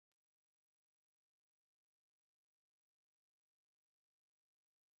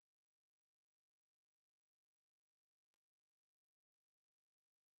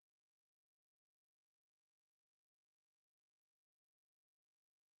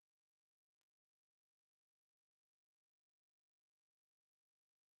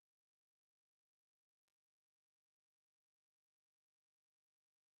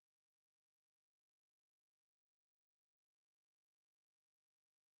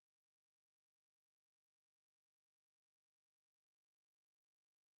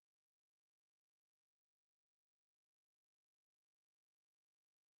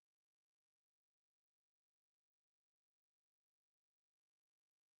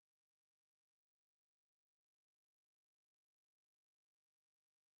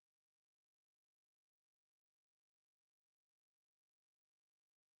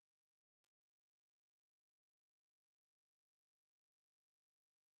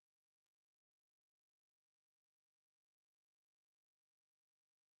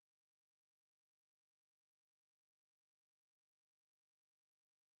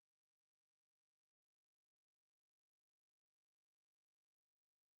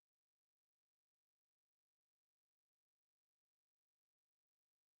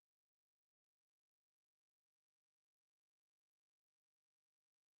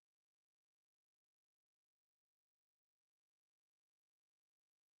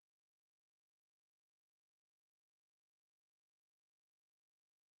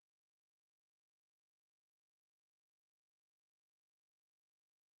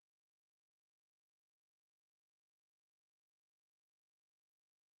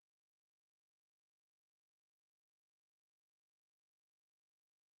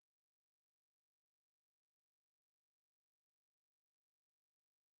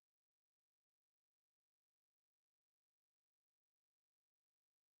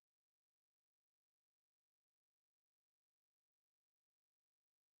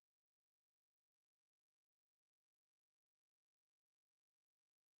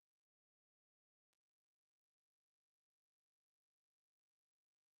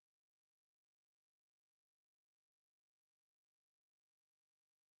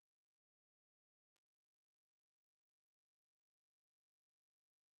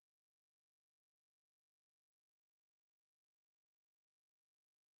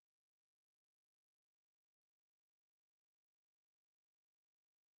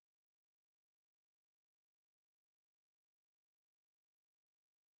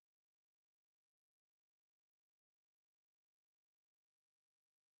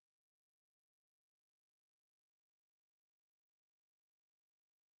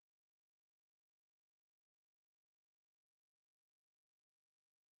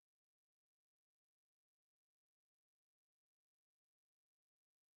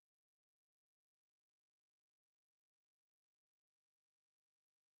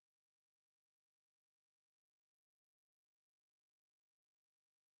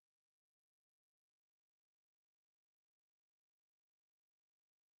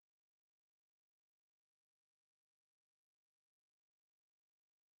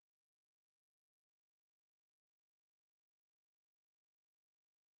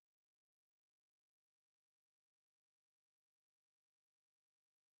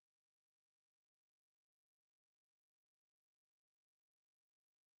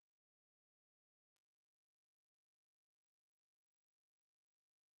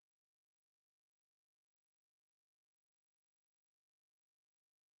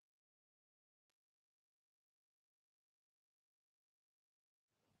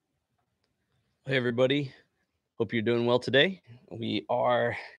Hey, everybody. Hope you're doing well today. We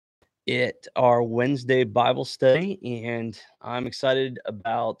are at our Wednesday Bible study, and I'm excited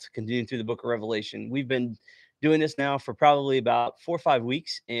about continuing through the book of Revelation. We've been doing this now for probably about 4 or 5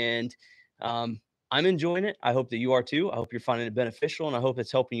 weeks, and um, I'm enjoying it. I hope that you are too. I hope you're finding it beneficial, and I hope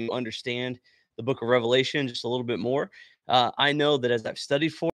it's helping you understand the book of Revelation just a little bit more. I know that as I've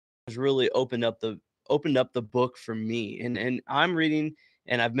studied for it, it's really opened up the book for me, and I'm reading,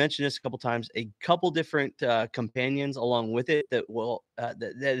 and I've mentioned this a couple times, a couple different companions along with it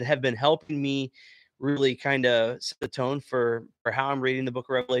that have been helping me really kind of set the tone for how I'm reading the book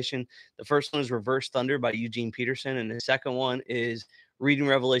of Revelation. The first one is Reverse Thunder by Eugene Peterson, and the second one is Reading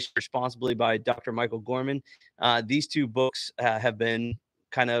Revelation Responsibly by Dr. Michael Gorman. These two books have been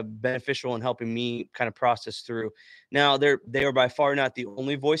kind of beneficial in helping me kind of process through. Now, they are by far not the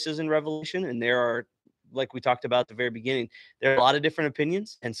only voices in Revelation, and there are, like we talked about at the very beginning, there are a lot of different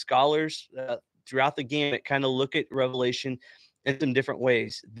opinions, and scholars throughout the gamut kind of look at Revelation in some different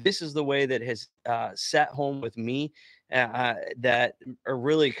ways. This is the way that has sat home with me, that are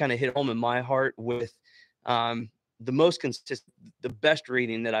really kind of hit home in my heart with um, the most consistent, the best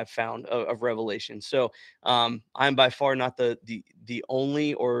reading that I've found of Revelation. So I'm by far not the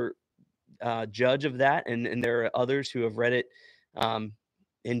only or judge of that, and there are others who have read it um,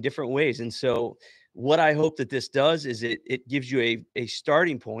 in different ways. And so, what I hope that this does is it gives you a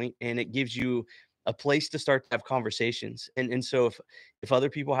starting point, and it gives you a place to start to have conversations. And so, if other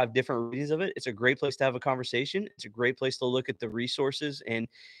people have different readings of it, it's a great place to have a conversation. It's a great place to look at the resources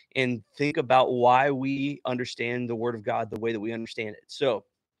and think about why we understand the Word of God the way that we understand it. So,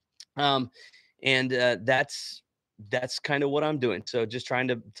 um, and that's kind of what I'm doing. So just trying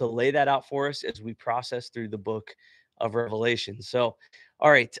to lay that out for us as we process through the book of Revelation. So, all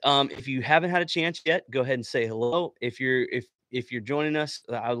right, if you haven't had a chance yet, go ahead and say hello. If you're joining us,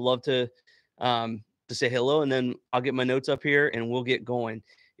 I'd love to say hello, and then I'll get my notes up here and we'll get going.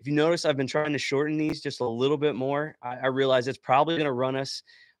 If you notice, I've been trying to shorten these just a little bit more. I realize it's probably going to run us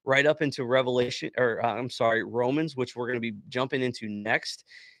right up into Revelation, or I'm sorry, Romans, which we're going to be jumping into next.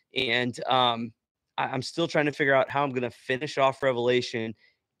 And I'm still trying to figure out how I'm going to finish off Revelation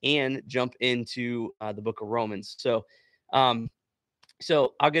and jump into the book of Romans. Um,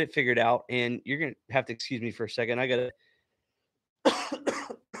 so I'll get it figured out, and you're going to have to excuse me for a second. I got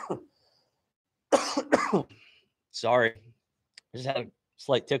to, sorry, I just had a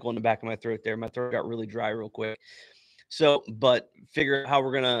slight tickle in the back of my throat there. My throat got really dry real quick. So, but figure out how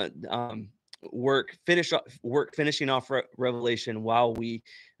we're gonna finishing off Revelation while we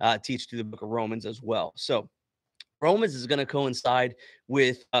teach through the book of Romans as well. So, Romans is going to coincide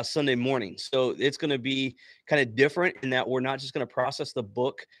with Sunday morning. So it's going to be kind of different in that we're not just going to process the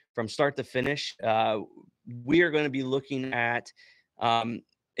book from start to finish. We are going to be looking at um,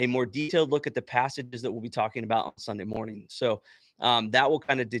 a more detailed look at the passages that we'll be talking about on Sunday morning. So that will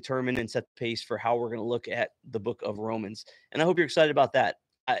kind of determine and set the pace for how we're going to look at the book of Romans. And I hope you're excited about that.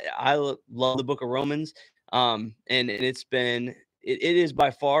 I love the book of Romans. And it is by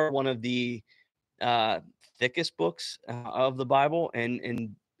far one of the uh, thickest books of the Bible,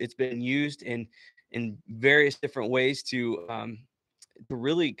 and it's been used in various different ways to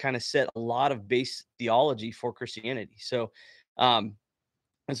really kind of set a lot of base theology for Christianity. Um,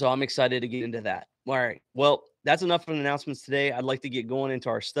 so I'm excited to get into that. All right. Well, that's enough of announcements today. I'd like to get going into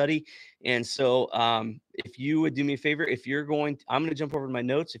our study. And so if you would do me a favor, I'm going to jump over to my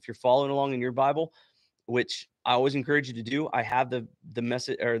notes. If you're following along in your Bible, which I always encourage you to do. I have the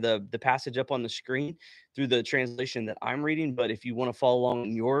message or the passage up on the screen through the translation that I'm reading. But if you want to follow along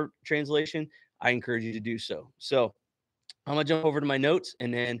in your translation, I encourage you to do so. So I'm gonna jump over to my notes,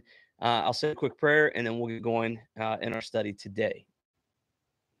 and then I'll say a quick prayer, and then we'll get going in our study today.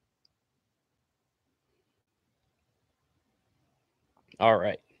 All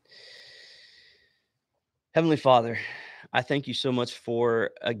right. Heavenly Father, I thank you so much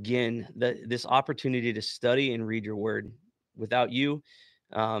for again this opportunity to study and read your word. Without you,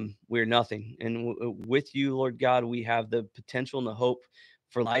 we're nothing, and with you, Lord God, we have the potential and the hope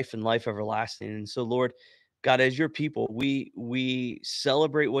for life and life everlasting. And so, Lord God, as your people, we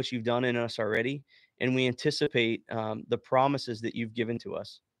celebrate what you've done in us already, and we anticipate the promises that you've given to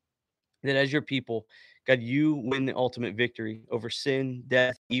us. That as your people, God, you win the ultimate victory over sin,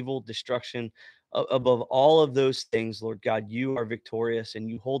 death, evil, destruction. Above all of those things, Lord God, you are victorious and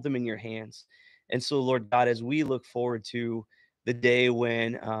you hold them in your hands. And so, Lord God, as we look forward to the day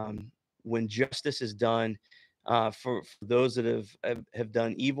when justice is done for those that have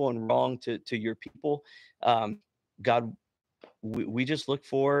done evil and wrong to your people, um, God, we just look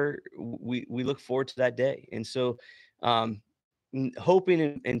for we look forward to that day. And so, um,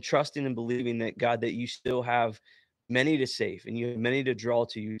 hoping and trusting and believing that God, that you still have many to save and you have many to draw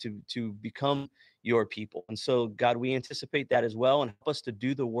to you to become your people. And so, God, we anticipate that as well, and help us to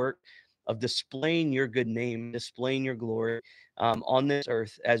do the work of displaying your good name, displaying your glory on this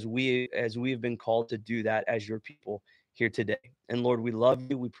earth as we have been called to do that as your people here today. And Lord, we love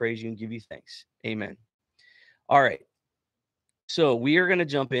you, we praise you, and give you thanks. Amen. All right. So we are going to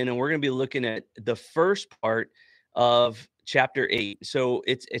jump in and we're going to be looking at the first part of chapter 8. So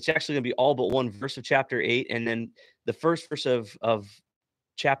it's actually going to be all but one verse of chapter 8, and then the first verse of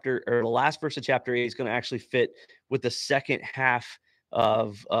chapter, or the last verse of chapter 8, is going to actually fit with the second half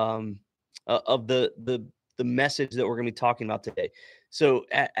of the message that we're going to be talking about today. So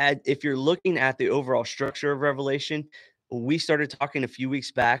if you're looking at the overall structure of Revelation, we started talking a few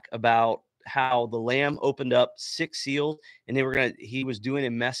weeks back about how the Lamb opened up 6 seals, and he was doing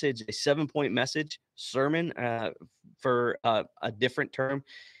a message, a 7-point message sermon, for a different term,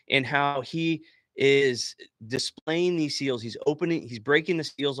 and how he is displaying these seals. He's breaking the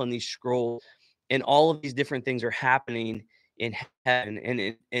seals on these scrolls, and all of these different things are happening in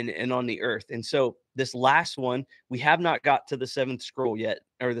heaven and on the earth. And so this last one, we have not got to the 7th scroll yet,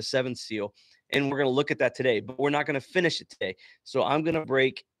 or the 7th seal, and we're going to look at that today, but we're not going to finish it today. So I'm going to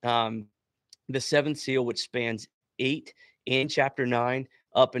break the 7th seal, which spans 8 and chapter 9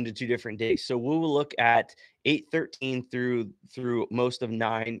 up into 2 different days. So we will look at 8:13 through most of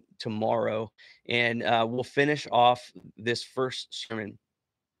 9 tomorrow, and we'll finish off this first sermon.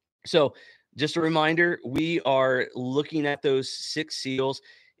 So just a reminder, we are looking at those 6 seals,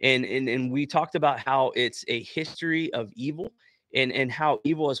 and we talked about how it's a history of evil, and how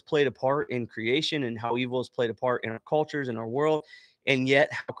evil has played a part in creation, and how evil has played a part in our cultures and our world, and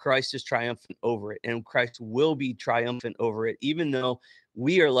yet how Christ is triumphant over it, and Christ will be triumphant over it, even though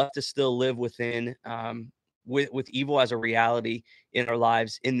we are left to still live within with evil as a reality in our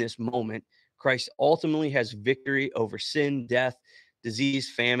lives in this moment. Christ ultimately has victory over sin, death,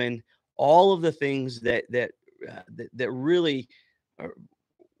 disease, famine, all of the things that really uh,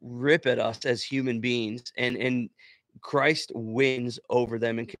 rip at us as human beings, and Christ wins over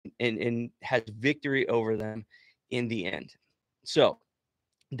them, and has victory over them in the end. So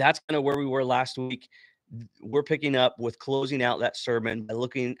that's kind of where we were last week. We're picking up with closing out that sermon by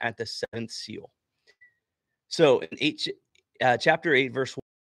looking at the 7th seal. So in chapter 8, verse 1,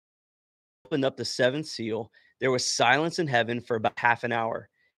 opened up the 7th seal, there was silence in heaven for about half an hour.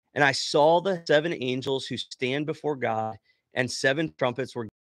 And I saw the 7 angels who stand before God, and 7 trumpets were.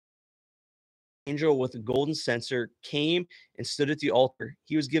 Angel with a golden censer came and stood at the altar.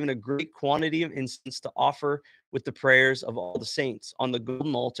 He was given a great quantity of incense to offer with the prayers of all the saints on the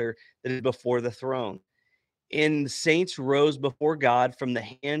golden altar that is before the throne. And the saints rose before God from the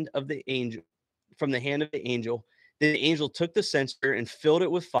hand of the angel. From the hand of the angel, then the angel took the censer and filled it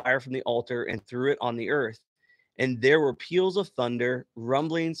with fire from the altar and threw it on the earth. And there were peals of thunder,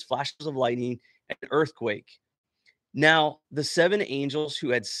 rumblings, flashes of lightning, and an earthquake. Now the 7 angels who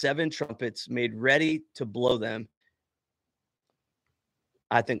had 7 trumpets made ready to blow them.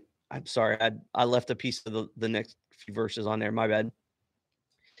 I'm sorry, I left a piece of the next few verses on there. My bad.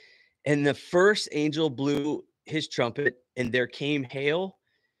 And the first angel blew his trumpet, and there came hail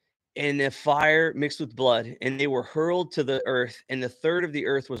and a fire mixed with blood, and they were hurled to the earth, and a third of the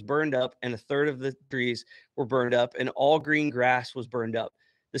earth was burned up, and a third of the trees were burned up, and all green grass was burned up.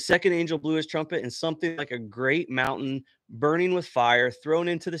 The second angel blew his trumpet, and something like a great mountain burning with fire thrown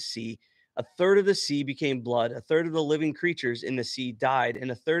into the sea. A third of the sea became blood, a third of the living creatures in the sea died, and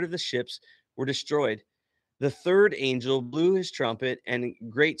a third of the ships were destroyed. The third angel blew his trumpet, and a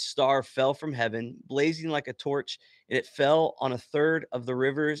great star fell from heaven, blazing like a torch, and it fell on a third of the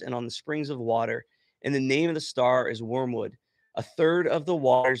rivers and on the springs of water. And the name of the star is Wormwood. A third of the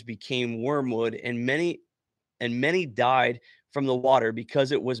waters became wormwood, and many died from the water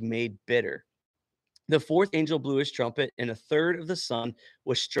because it was made bitter. The fourth angel blew his trumpet, and a third of the sun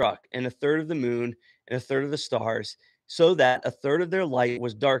was struck, and a third of the moon, and a third of the stars, so that a third of their light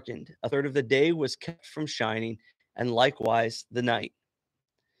was darkened. A third of the day was kept from shining, and likewise the night.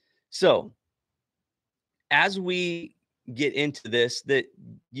 So, as we get into this, that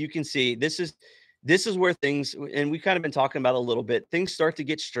you can see this is where things, and we've kind of been talking about a little bit, things start to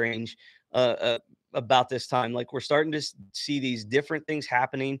get strange about this time. Like, we're starting to see these different things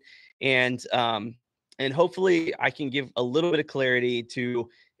happening, and hopefully I can give a little bit of clarity to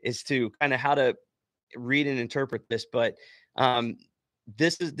kind of how to read and interpret this. But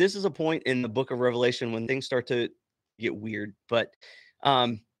this is a point in the book of Revelation when things start to get weird. But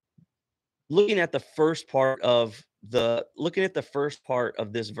um, looking at the first part of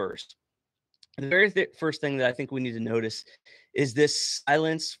this verse, The very first thing that I think we need to notice is this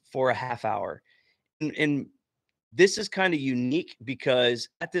silence for a half hour. And this is kind of unique because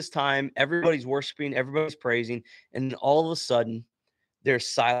at this time, everybody's worshiping, everybody's praising, and then all of a sudden, there's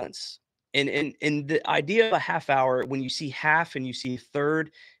silence. And the idea of a half hour, when you see half and you see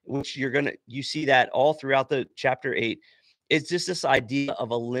third, which you see that all throughout the chapter 8, it's just this idea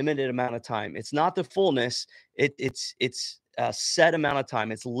of a limited amount of time. It's not the fullness, it's a set amount of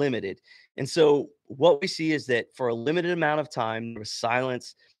time, it's limited. And so what we see is that for a limited amount of time, there was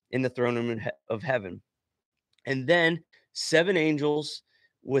silence in the throne room of heaven. And then seven angels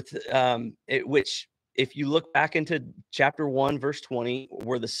with which, if you look back into chapter 1 verse 20,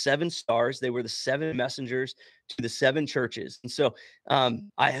 were the seven stars. They were the seven messengers to the seven churches. And so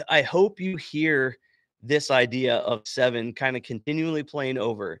I hope you hear this idea of seven kind of continually playing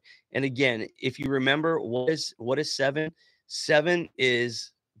over. And again, if you remember, what is seven? Seven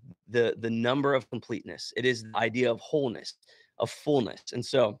is the number of completeness. It is the idea of wholeness, of fullness. And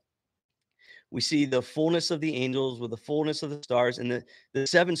so we see the fullness of the angels with the fullness of the stars, and the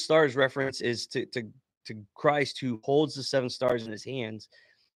seven stars reference is to Christ, who holds the seven stars in his hands,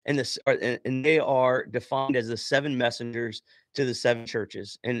 and they are defined as the seven messengers to the seven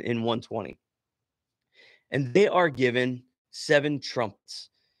churches in 120, and they are given seven trumpets.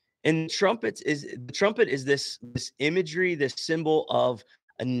 And the trumpet is this imagery, this symbol of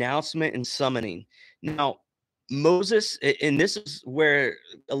announcement and summoning. Now, Moses, and this is where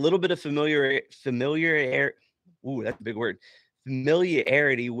a little bit of ooh, that's a big word.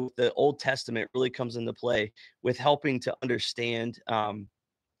 Familiarity with the Old Testament really comes into play with helping to understand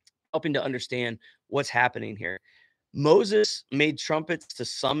what's happening here. Moses made trumpets to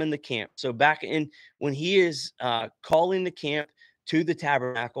summon the camp. So back in when he is calling the camp to the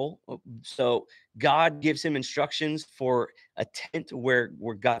tabernacle, so God gives him instructions for a tent where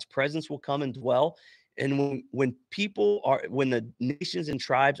God's presence will come and dwell. And when the nations and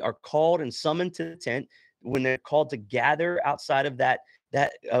tribes are called and summoned to the tent, when they're called to gather outside of that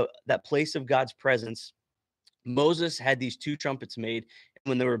place of God's presence, Moses had these two trumpets made. And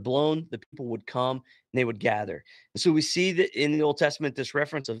when they were blown, the people would come and they would gather. And so we see that in the Old Testament, this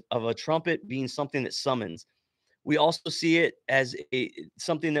reference of a trumpet being something that summons. We also see it as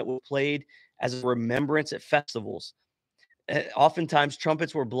something that was played as a remembrance at festivals. Oftentimes,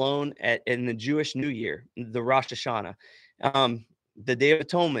 trumpets were blown in the Jewish New Year, the Rosh Hashanah. The Day of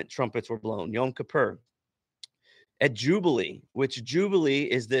Atonement, trumpets were blown, Yom Kippur. At Jubilee, which Jubilee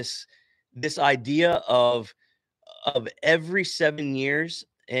is this idea of every 7 years,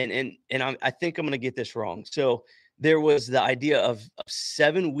 and I think I'm going to get this wrong. So there was the idea of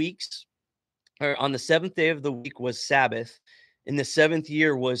 7 weeks, or on the seventh day of the week was Sabbath, and the seventh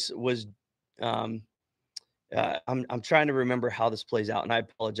year was um, I'm trying to remember how this plays out, and I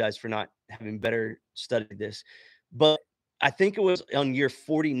apologize for not having better studied this, but I think it was on year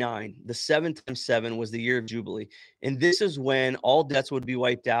 49. The 7 times 7 was the year of Jubilee, and this is when all debts would be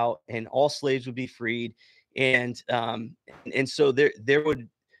wiped out and all slaves would be freed, and so there would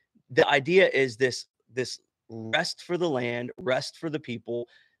the idea is this rest for the land, rest for the people,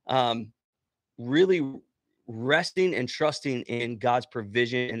 um, really resting and trusting in God's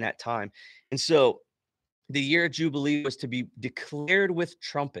provision in that time, and so the year of Jubilee was to be declared with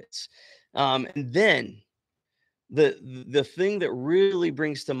trumpets. And then the thing that really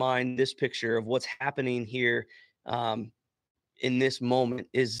brings to mind this picture of what's happening here um, in this moment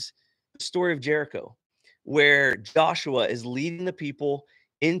is the story of Jericho, where Joshua is leading the people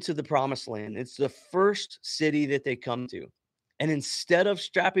into the promised land. It's the first city that they come to. And instead of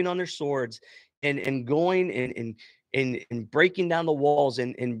strapping on their swords and going and breaking down the walls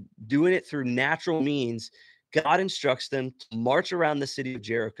and doing it through natural means, God instructs them to march around the city of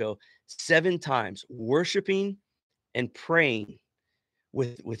Jericho 7 times, worshiping and praying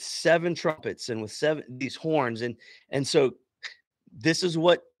with seven trumpets and with seven these horns. And so this is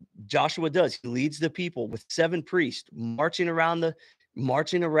what Joshua does. He leads the people with seven priests marching around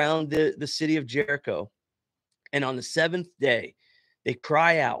the city of Jericho. And on the seventh day, they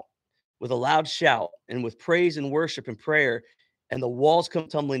cry out with a loud shout and with praise and worship and prayer, and the walls come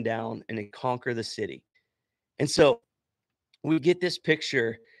tumbling down and they conquer the city. And so we get this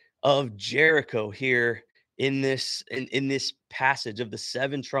picture of Jericho here in this passage of the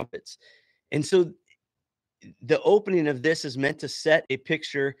seven trumpets. And so the opening of this is meant to set a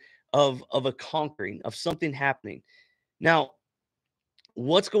picture of a conquering, of something happening. Now,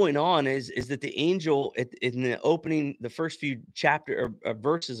 what's going on is that the angel in the opening, the first few chapter or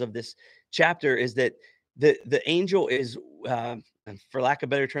verses of this chapter, is that the angel is, for lack of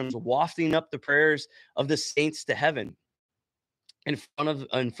better terms, wafting up the prayers of the saints to heaven. in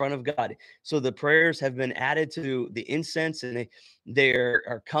front of God. So the prayers have been added to the incense, and they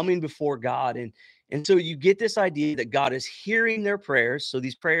are coming before God, and so you get this idea that God is hearing their prayers. So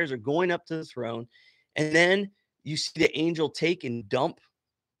these prayers are going up to the throne, and then you see the angel take and dump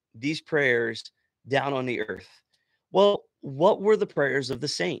these prayers down on the earth. Well, what were the prayers of the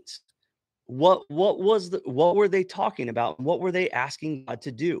saints? What were they talking about? What were they asking God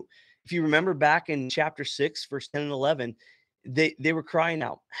to do? If you remember back in chapter 6, verse 10 and 11, they were crying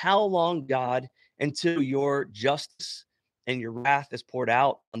out, "How long, God, until your justice and your wrath is poured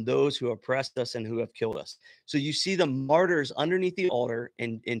out on those who oppressed us and who have killed us?" So you see the martyrs underneath the altar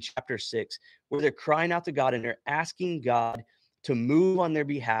in chapter 6, where they're crying out to God and they're asking God to move on their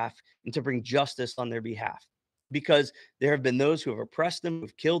behalf and to bring justice on their behalf. Because there have been those who have oppressed them,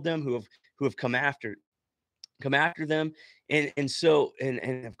 who've killed them, who have come after them, and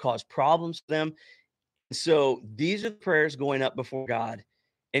have caused problems for them. So these are the prayers going up before God,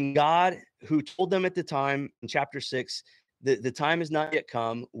 and God, who told them at the time in chapter 6, the time has not yet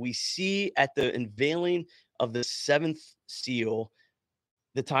come. We see at the unveiling of the seventh seal,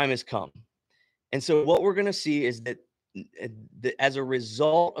 the time has come. And so what we're going to see is that as a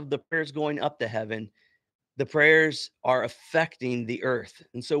result of the prayers going up to heaven, the prayers are affecting the earth.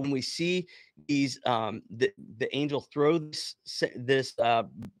 And so when we see the angel throw this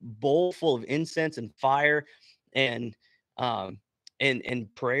bowl full of incense and fire and um,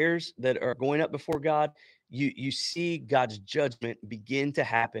 and prayers that are going up before God, you see God's judgment begin to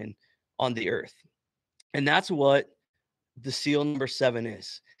happen on the earth. And that's what the seal number 7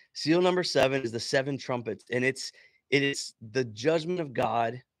 is. Seal number 7 is the seven trumpets, and it is the judgment of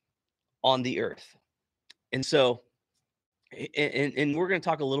God on the earth. And so and we're going to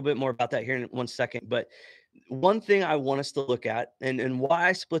talk a little bit more about that here in 1 second. But one thing I want us to look at, and why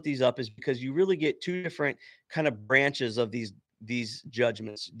I split these up, is because you really get two different kind of branches of these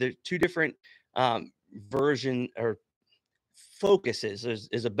judgments. They're two different version or focuses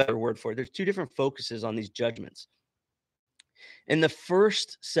is a better word for it. There's two different focuses on these judgments. And the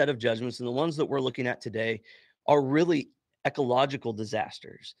first set of judgments, and the ones that we're looking at today, are really ecological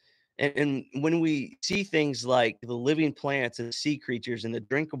disasters. And when we see things like the living plants and the sea creatures and the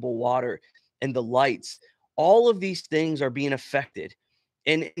drinkable water and the lights, all of these things are being affected.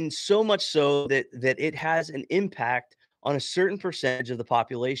 And so much so that it has an impact on a certain percentage of the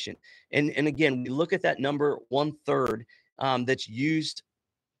population. And again, we look at that number 1/3 that's used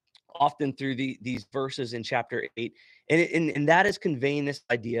often through these verses in chapter 8, and that is conveying this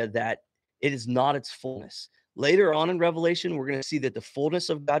idea that it is not its fullness. Later on in Revelation, we're going to see that the fullness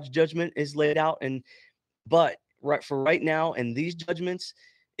of God's judgment is laid out, and but right now in these judgments,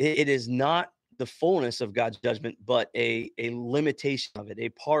 it is not the fullness of God's judgment, but a limitation of it, a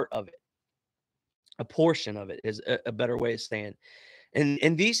part of it, a portion of it is a better way of saying.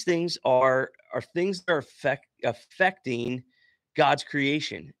 And these things are things that are affecting God's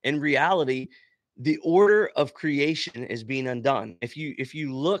creation. In reality, the order of creation is being undone. If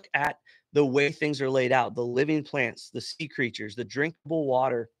you look at the way things are laid out, the living plants, the sea creatures, the drinkable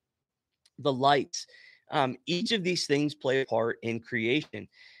water, the lights, each of these things play a part in creation.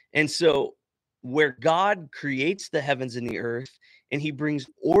 And so where God creates the heavens and the earth and he brings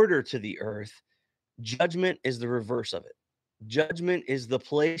order to the earth, judgment is the reverse of it. Judgment is the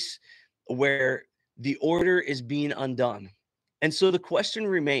place where the order is being undone. And so the question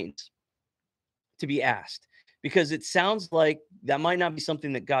remains to be asked, because it sounds like that might not be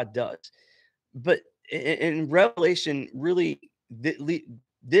something that God does. But in Revelation, really,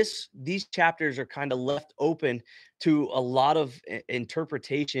 these chapters are kind of left open to a lot of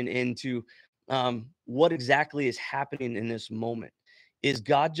interpretation into what exactly is happening in this moment. Is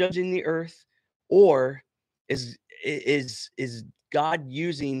God judging the earth, or is God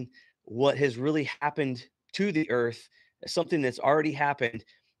using what has really happened to the earth, something that's already happened,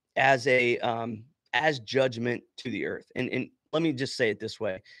 as a as judgment to the earth? And let me just say it this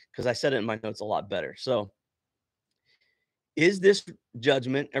way, because I said it in my notes a lot better. So, is this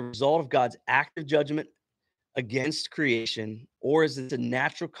judgment a result of God's active judgment against creation, or is it a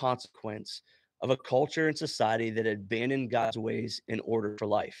natural consequence of a culture and society that abandoned God's ways in order for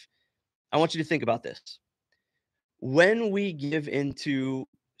life? I want you to think about this. When we give into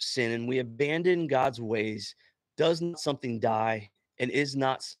sin and we abandon God's ways, does not something die, and is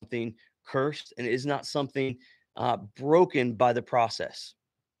not something cursed, and is not something broken by the process?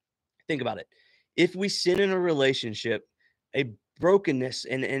 Think about it. If we sin in a relationship, a brokenness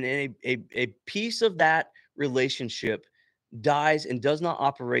and a piece of that relationship dies and does not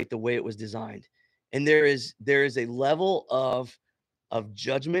operate the way it was designed. And there is a level of of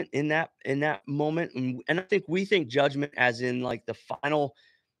judgment in that moment. And I think we think judgment as in like the final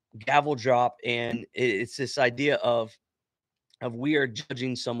gavel drop, and it's this idea of we are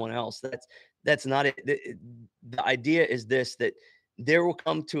judging someone else. That's not it. The idea is this, that there will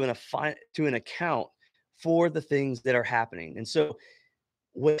come to an account for the things that are happening. And so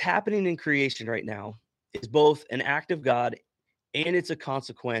what's happening in creation right now is both an act of God and it's a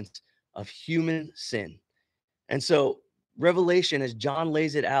consequence of human sin. And so Revelation, as John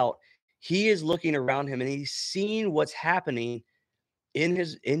lays it out, he is looking around him and he's seeing what's happening in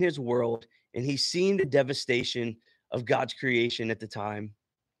his world, and he's seeing the devastation of God's creation at the time,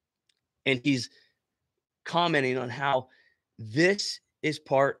 and he's commenting on how this is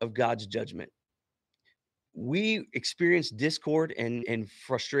part of God's judgment. We experience discord and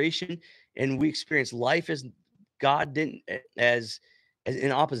frustration, and we experience life as God didn't, as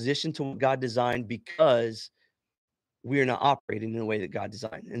in opposition to what God designed, because we are not operating in the way that God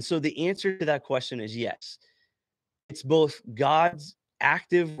designed. And so the answer to that question is yes. It's both God's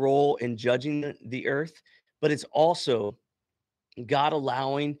active role in judging the earth, but it's also God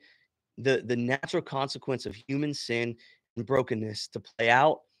allowing the natural consequence of human sin and brokenness to play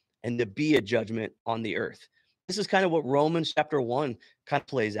out and to be a judgment on the earth. This is kind of what Romans chapter 1 kind of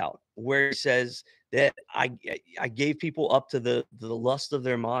plays out, where he says that I gave people up to the lust of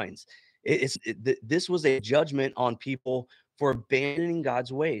their minds. This was a judgment on people for abandoning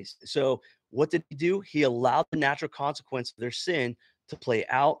God's ways. So what did he do? He allowed the natural consequence of their sin to play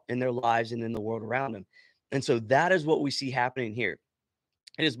out in their lives and in the world around them. And so that is what we see happening here.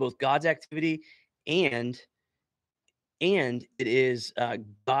 It is both God's activity and it is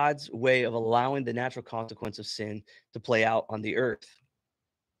God's way of allowing the natural consequence of sin to play out on the earth.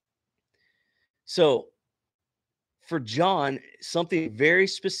 So for John, something very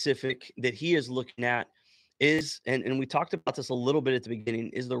specific that he is looking at is, and we talked about this a little bit at the beginning,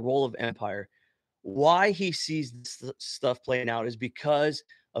 is the role of empire. Why he sees this stuff playing out is because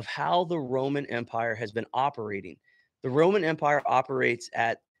of how the Roman Empire has been operating. The Roman Empire operates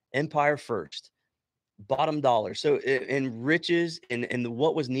at empire first, bottom dollar. So in riches and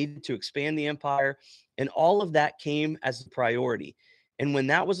what was needed to expand the empire, and all of that came as a priority. And when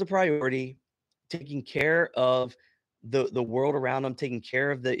that was a priority, taking care of the world around them, taking care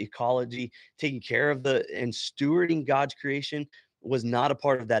of the ecology, taking care of and stewarding God's creation was not a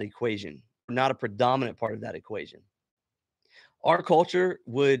part of that equation, not a predominant part of that equation. Our culture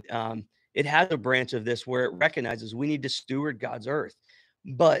would it has a branch of this where it recognizes we need to steward God's earth.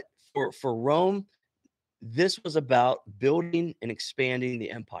 But for Rome, this was about building and expanding the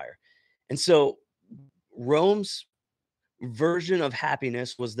empire. And so Rome's version of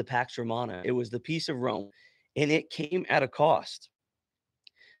happiness was the Pax Romana. It was the peace of Rome, and it came at a cost.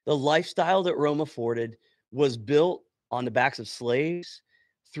 The lifestyle that Rome afforded was built on the backs of slaves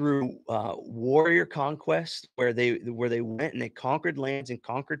through warrior conquest, where they went and they conquered lands and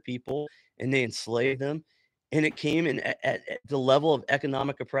conquered people and they enslaved them, and it came in at the level of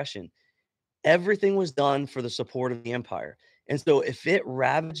economic oppression. Everything was done for the support of the empire. And so if it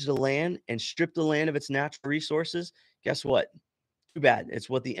ravaged the land and stripped the land of its natural resources, guess what? Too bad. It's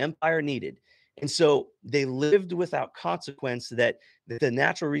what the empire needed. And so they lived without consequence, that the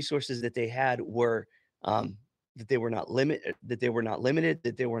natural resources that they had were that they were not limited, that they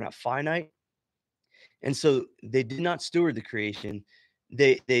were not finite. And so they did not steward the creation.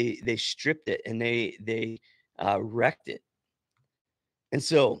 They stripped it and they wrecked it. And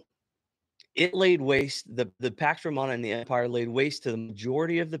so it laid waste. The Pax Romana and the empire laid waste to the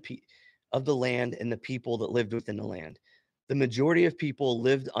majority of of the land and the people that lived within the land. The majority of people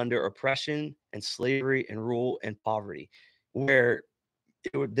lived under oppression and slavery and rule and poverty, where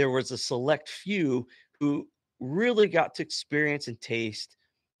there was a select few who really got to experience and taste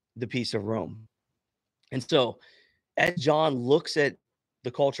the peace of Rome. And so, as John looks at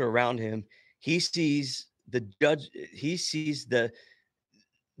the culture around him, he sees he sees the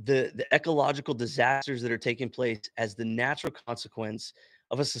ecological disasters that are taking place as the natural consequence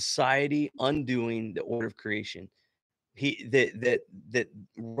of a society undoing the order of creation. He that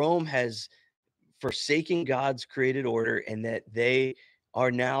Rome has forsaken God's created order, and that they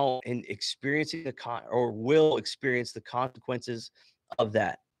are now in experiencing or will experience the consequences of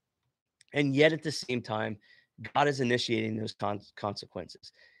that. And yet at the same time, God is initiating those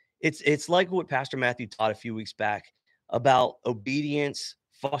consequences. It's like what Pastor Matthew taught a few weeks back about obedience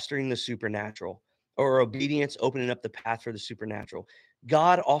fostering the supernatural, or obedience opening up the path for the supernatural.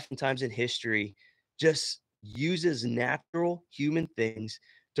 God oftentimes in history just uses natural human things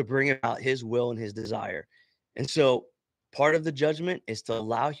to bring about his will and his desire. And so part of the judgment is to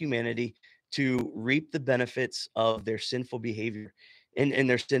allow humanity to reap the benefits of their sinful behavior. in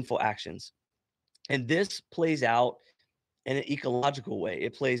their sinful actions. And this plays out in an ecological way.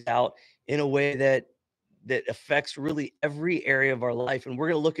 It plays out in a way that affects really every area of our life. And we're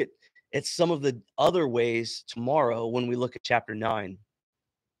going to look at some of the other ways tomorrow when we look at chapter 9.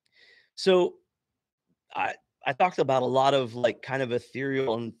 So I I talked about a lot of like kind of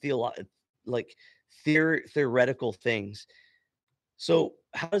ethereal and like theoretical things. So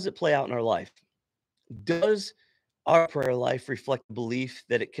how does it play out in our life? Does our prayer life reflect the belief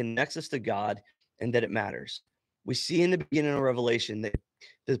that it connects us to God and that it matters? We see in the beginning of Revelation that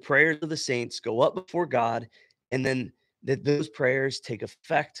the prayers of the saints go up before God, and then that those prayers take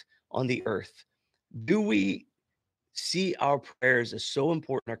effect on the earth. Do we see our prayers as so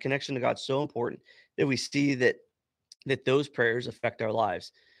important, our connection to God so important that we see that those prayers affect our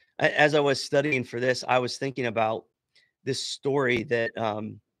lives? As I was studying for this, I was thinking about this story that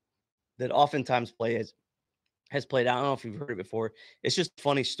oftentimes has played out. I don't know if you've heard it before. It's just a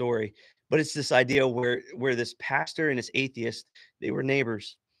funny story, but it's this idea where this pastor and this atheist, they were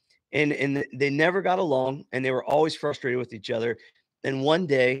neighbors, and they never got along, and they were always frustrated with each other. And one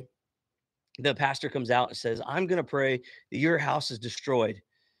day, the pastor comes out and says, "I'm going to pray that your house is destroyed."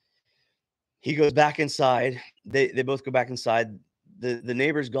 He goes back inside. They both go back inside. The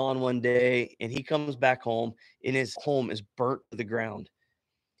neighbor's gone one day, and he comes back home, and his home is burnt to the ground.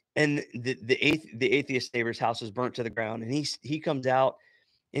 And the atheist neighbor's house is burnt to the ground, and he comes out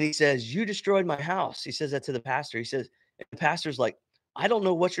and he says, "You destroyed my house." He says that to the pastor. He says, and the pastor's like, "I don't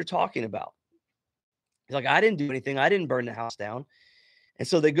know what you're talking about." He's like, "I didn't do anything. I didn't burn the house down." And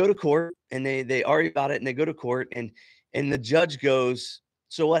so they go to court and they argue about it, and they go to court, and the judge goes,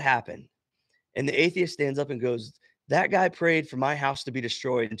 "So what happened?" And the atheist stands up and goes, "That guy prayed for my house to be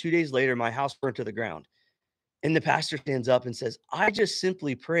destroyed, and 2 days later my house burnt to the ground." And the pastor stands up and says, "I just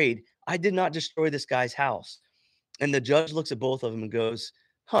simply prayed. I did not destroy this guy's house." And the judge looks at both of them and goes,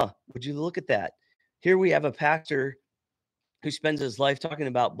 "Huh, would you look at that? Here we have a pastor who spends his life talking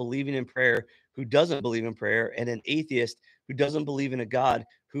about believing in prayer, who doesn't believe in prayer, and an atheist who doesn't believe in a God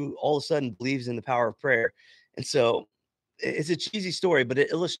who all of a sudden believes in the power of prayer." And so it's a cheesy story, but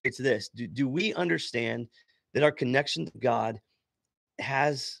it illustrates this. Do we understand that our connection to God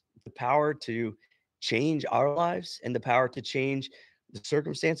has the power to change our lives and the power to change the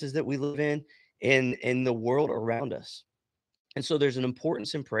circumstances that we live in in the world around us? And so there's an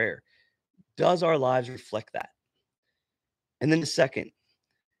importance in prayer. Does our lives reflect that? And then the second,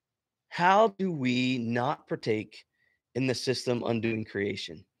 how do we not partake in the system undoing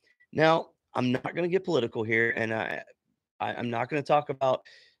creation? Now, I'm not going to get political here, and I'm not going to talk about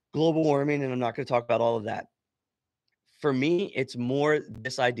global warming, and I'm not going to talk about all of that. For me, it's more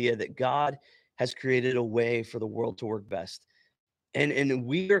this idea that God has created a way for the world to work best. And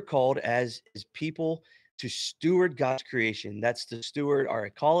we are called as people to steward God's creation. That's to steward our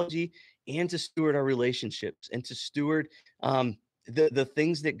ecology and to steward our relationships and to steward the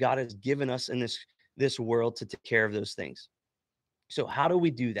things that God has given us in this world to take care of those things. So how do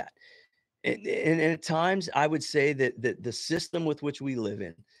we do that? And at times, I would say that the system with which we live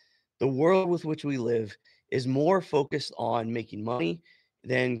in, the world with which we live, is more focused on making money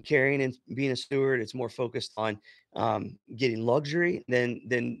than caring and being a steward. It's more focused on getting luxury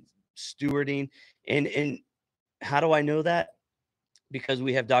than stewarding. And how do I know that? Because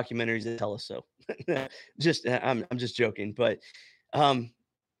we have documentaries that tell us so. Just I'm just joking, but um,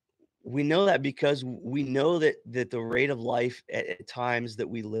 we know that because we know that the rate of life at times that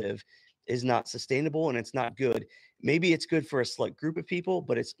we live is not sustainable and it's not good. Maybe it's good for a select group of people,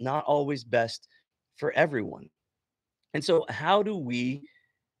 but it's not always best for everyone. And so how do we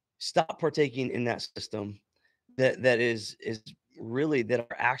stop partaking in that system that is really that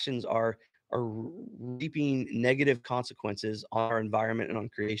our actions are reaping negative consequences on our environment and on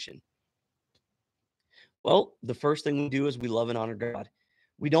creation? Well, the first thing we do is we love and honor God.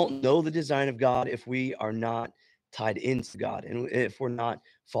 We don't know the design of God if we are not tied into God and if we're not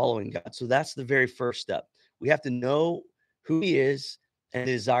following God. So that's the very first step. We have to know who He is and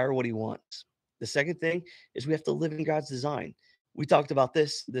desire what He wants. The second thing is we have to live in God's design. We talked about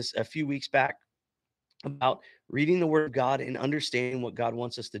this a few weeks back about reading the Word of God and understanding what God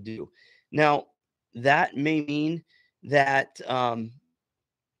wants us to do. Now, that may mean that and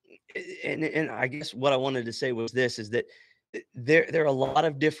I guess what I wanted to say was this is that there are a lot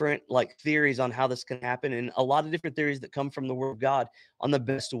of different like theories on how this can happen and a lot of different theories that come from the word of God on the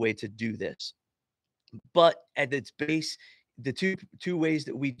best way to do this. But at its base, the two ways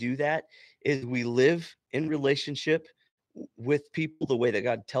that we do that is we live in relationship with people the way that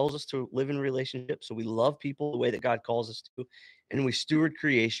God tells us to live in relationship. So we love people the way that God calls us to, and we steward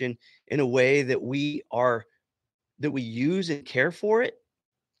creation in a way that we are that we use and care for it,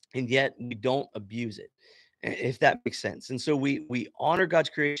 and yet we don't abuse it, if that makes sense. And so we honor God's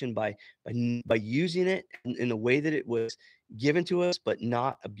creation by using it in the way that it was given to us, but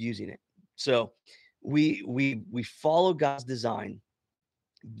not abusing it. So we follow God's design,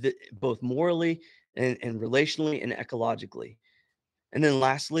 both morally and relationally and ecologically. And then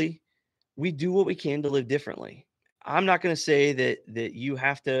lastly, we do what we can to live differently. I'm not going to say that you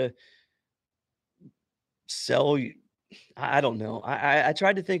have to sell. I don't know. I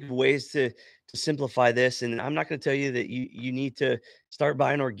tried to think of ways to simplify this, and I'm not going to tell you that you need to start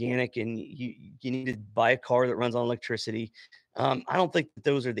buying organic and you need to buy a car that runs on electricity. I don't think that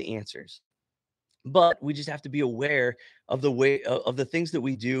those are the answers, but we just have to be aware of of the things that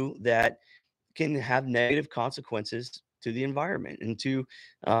we do that can have negative consequences to the environment and to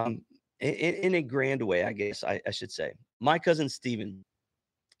in a grand way, I guess I should say. My cousin Steven,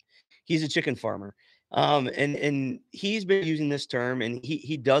 he's a chicken farmer. And he's been using this term, and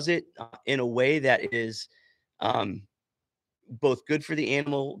he does it in a way that is um, both good for the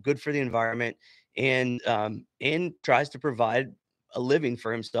animal, good for the environment, and tries to provide a living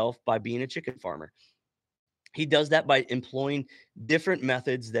for himself by being a chicken farmer. He does that by employing different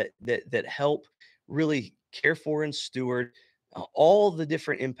methods that help really care for and steward all the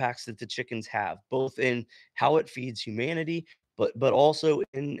different impacts that the chickens have, both in how it feeds humanity, but also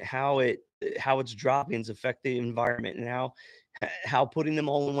in how its droppings affect the environment, and how putting them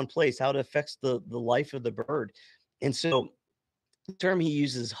all in one place, how it affects the life of the bird. And so the term he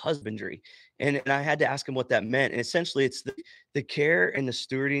uses is husbandry. And I had to ask him what that meant. And essentially, it's the care and the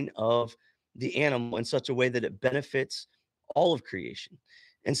stewarding of the animal in such a way that it benefits all of creation.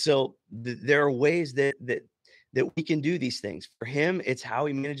 And so there are ways that we can do these things. For him, it's how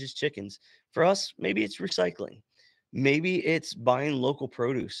he manages chickens. For us, maybe it's recycling. Maybe it's buying local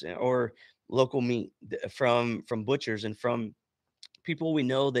produce or local meat from butchers and from people we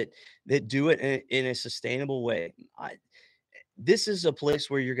know that do it in a sustainable way. This is a place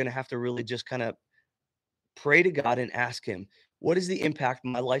where you're going to have to really just kind of pray to God and ask Him, what is the impact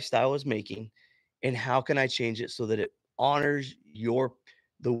my lifestyle is making? And how can I change it so that it honors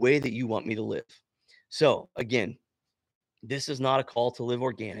the way that you want me to live? So, again, this is not a call to live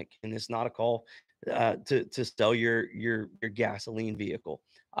organic, and it's not a call to sell your gasoline vehicle.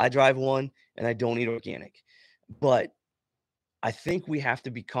 I drive one, and I don't eat organic, but I think we have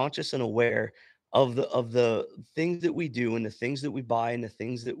to be conscious and aware of the things that we do and the things that we buy and the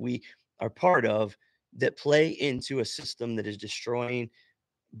things that we are part of that play into a system that is destroying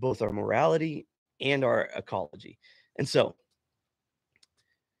both our morality and our ecology. And so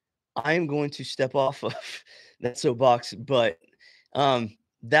I am going to step off of that soapbox, but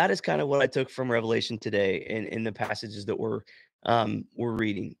that is kind of what I took from Revelation today in the passages that we're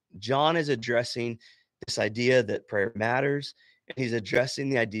reading. John is addressing this idea that prayer matters, and he's addressing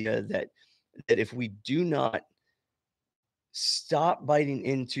the idea that if we do not stop biting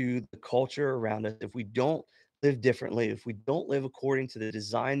into the culture around us, if we don't live differently, if we don't live according to the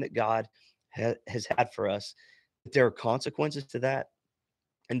design that God has had for us, that there are consequences to that,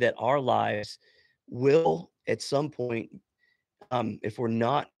 and that our lives will at some point, if we're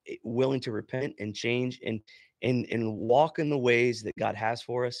not willing to repent and change and walk in the ways that God has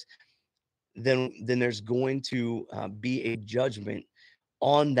for us, then there's going to be a judgment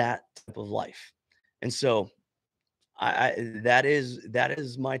on that type of life. And so that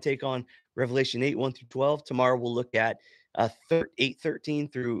is my take on Revelation 8, 1 through 12. Tomorrow we'll look at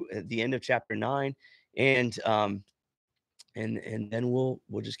 8:13 through the end of chapter 9. And then we'll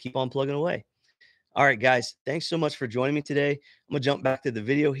just keep on plugging away. All right, guys, thanks so much for joining me today. I'm gonna jump back to the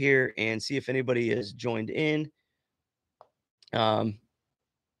video here and see if anybody has joined in. Um,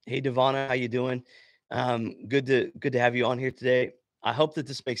 hey Devana, how you doing? Good to have you on here today. I hope that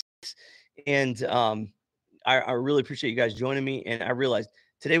this makes sense. And I really appreciate you guys joining me. And I realized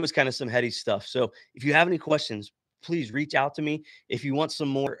today was kind of some heady stuff. So if you have any questions, please reach out to me. If you want some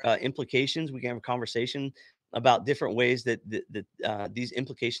more implications, we can have a conversation about different ways that these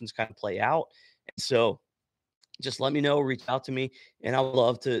implications kind of play out. And so just let me know, reach out to me, and I would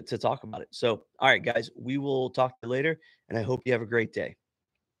love to talk about it. So, all right, guys, we will talk to you later, and I hope you have a great day.